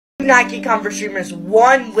do not get comfort streamers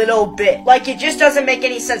one little bit. Like, it just doesn't make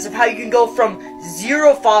any sense of how you can go from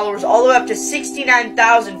 0 followers all the way up to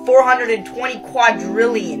 69,420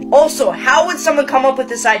 quadrillion. Also, how would someone come up with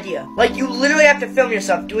this idea? Like, you literally have to film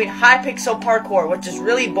yourself doing Hypixel parkour, which is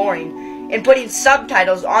really boring, and putting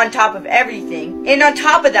subtitles on top of everything. And on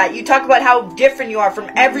top of that, you talk about how different you are from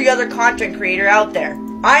every other content creator out there.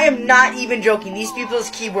 I am not even joking. These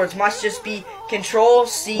people's keyboards must just be Control,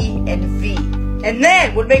 C, and V. And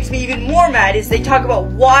then, what makes me even more mad is they talk about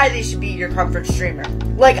why they should be your comfort streamer.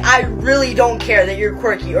 Like, I really don't care that you're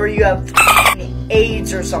quirky or you have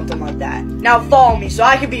AIDS or something like that. Now follow me so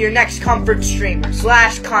I can be your next comfort streamer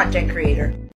 / content creator.